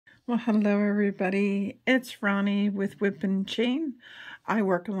Well, hello everybody. It's Ronnie with Whip and Chain. I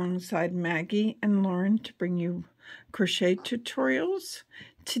work alongside Maggie and Lauren to bring you crochet tutorials.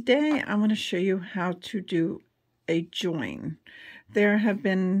 Today I want to show you how to do a join. There have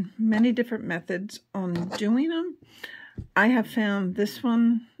been many different methods on doing them. I have found this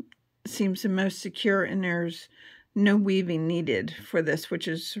one seems the most secure, and there's no weaving needed for this, which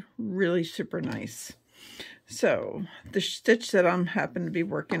is really super nice. So the stitch that I'm happen to be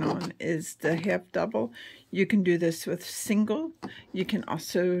working on is the half double. You can do this with single. You can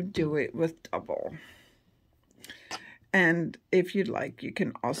also do it with double. And if you'd like, you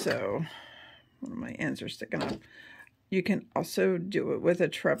can also, one of my ends are sticking up. You can also do it with a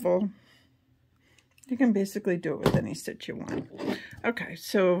treble. You can basically do it with any stitch you want. Okay,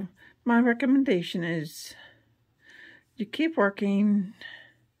 so my recommendation is you keep working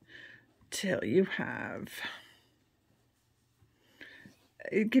till you have,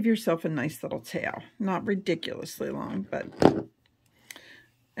 give yourself a nice little tail, not ridiculously long, but,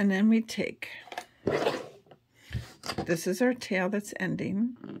 and then we take, this is our tail that's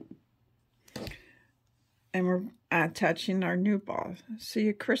ending, and we're attaching our new ball. So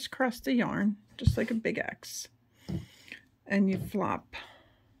you crisscross the yarn, just like a big X, and you flop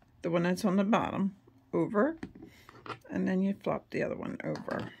the one that's on the bottom over, and then you flop the other one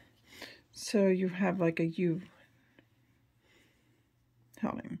over. So you have like a U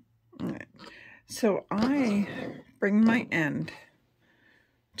holding. All right. So I bring my end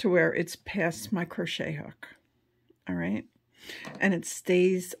to where it's past my crochet hook. All right. And it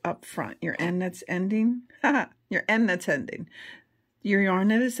stays up front. Your end that's ending, your end that's ending. Your yarn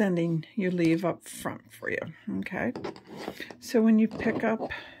that is ending, you leave up front for you. Okay. So when you pick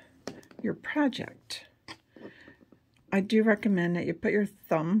up your project, I do recommend that you put your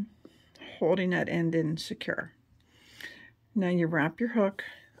thumb holding that end in secure. Now you wrap your hook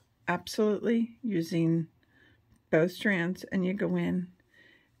absolutely using both strands, and you go in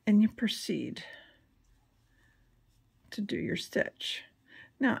and you proceed to do your stitch.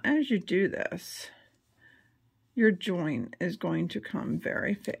 Now as you do this, your join is going to come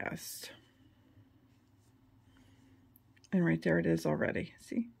very fast. And right there it is already,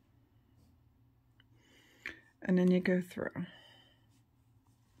 see? And then you go through.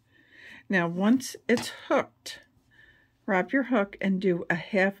 Now once it's hooked, wrap your hook and do a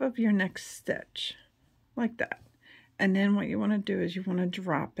half of your next stitch, like that. And then what you want to do is you want to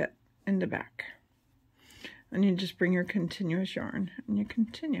drop it in the back. And you just bring your continuous yarn and you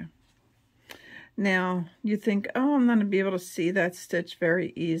continue. Now you think, oh, I'm going to be able to see that stitch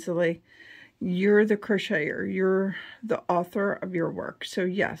very easily. You're the crocheter. You're the author of your work. So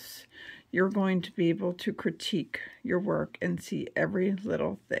yes, you're going to be able to critique your work and see every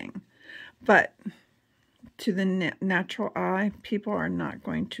little thing. But to the natural eye, people are not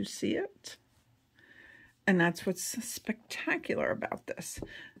going to see it. And that's what's spectacular about this.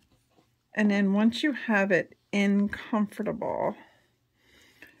 And then once you have it in comfortable,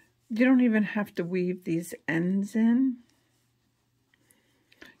 you don't even have to weave these ends in.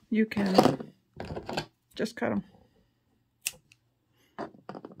 You can just cut them.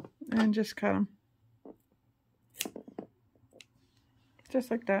 And just cut them. Just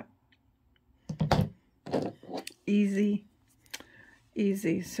like that. Easy,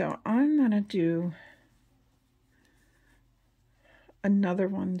 easy. So I'm going to do another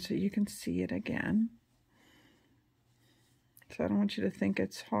one so you can see it again. So I don't want you to think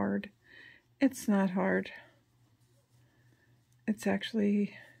it's hard. It's not hard. It's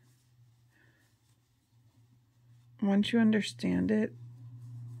actually, once you understand it,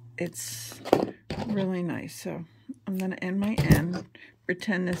 it's really nice. So I'm going to end my end,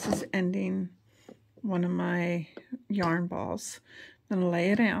 pretend this is ending one of my yarn balls. I'm going to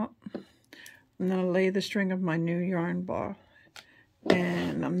lay it out. I'm going to lay the string of my new yarn ball,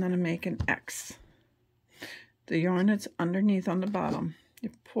 and I'm going to make an X. The yarn that's underneath on the bottom,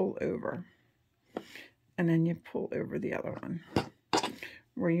 you pull over, and then you pull over the other one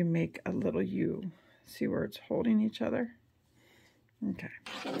where you make a little U. See where it's holding each other? Okay.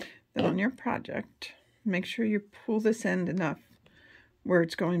 Then on your project, make sure you pull this end enough where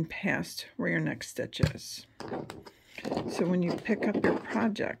it's going past where your next stitch is. So when you pick up your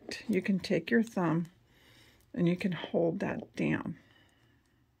project, you can take your thumb and you can hold that down.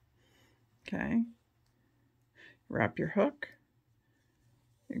 Okay? Wrap your hook.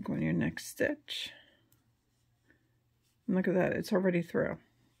 You're going to your next stitch. And look at that, it's already through.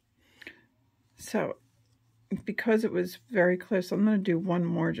 So because it was very close, I'm going to do one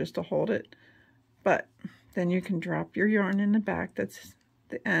more just to hold it. But then you can drop your yarn in the back, that's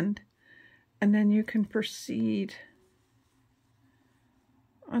the end, and then you can proceed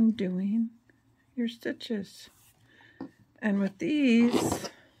undoing your stitches. And with these,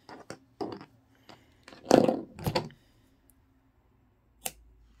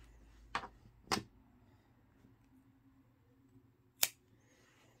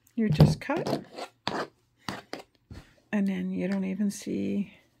 you just cut, and then you don't even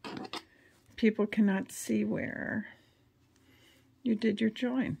see, people cannot see where you did your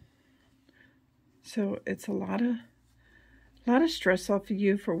join. So it's a lot of stress off of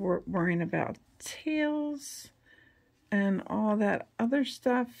you for worrying about tails and all that other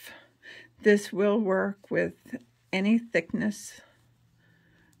stuff. This will work with any thickness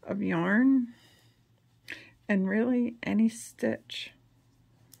of yarn and really any stitch.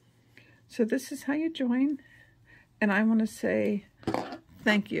 So this is how you join, and I want to say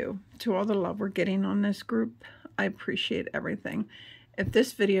thank you to all the love we're getting on this group. I appreciate everything. If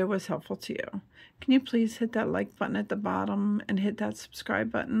this video was helpful to you, can you please hit that like button at the bottom and hit that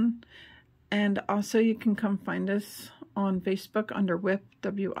subscribe button? And also you can come find us on Facebook under WIP,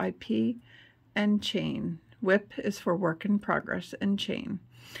 W-I-P, and Chain. WIP is for Work in Progress, and Chain.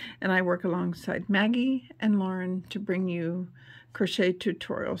 And I work alongside Maggie and Lauren to bring you crochet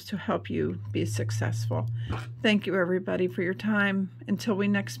tutorials to help you be successful. Thank you everybody for your time. Until we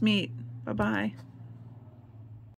next meet, bye-bye.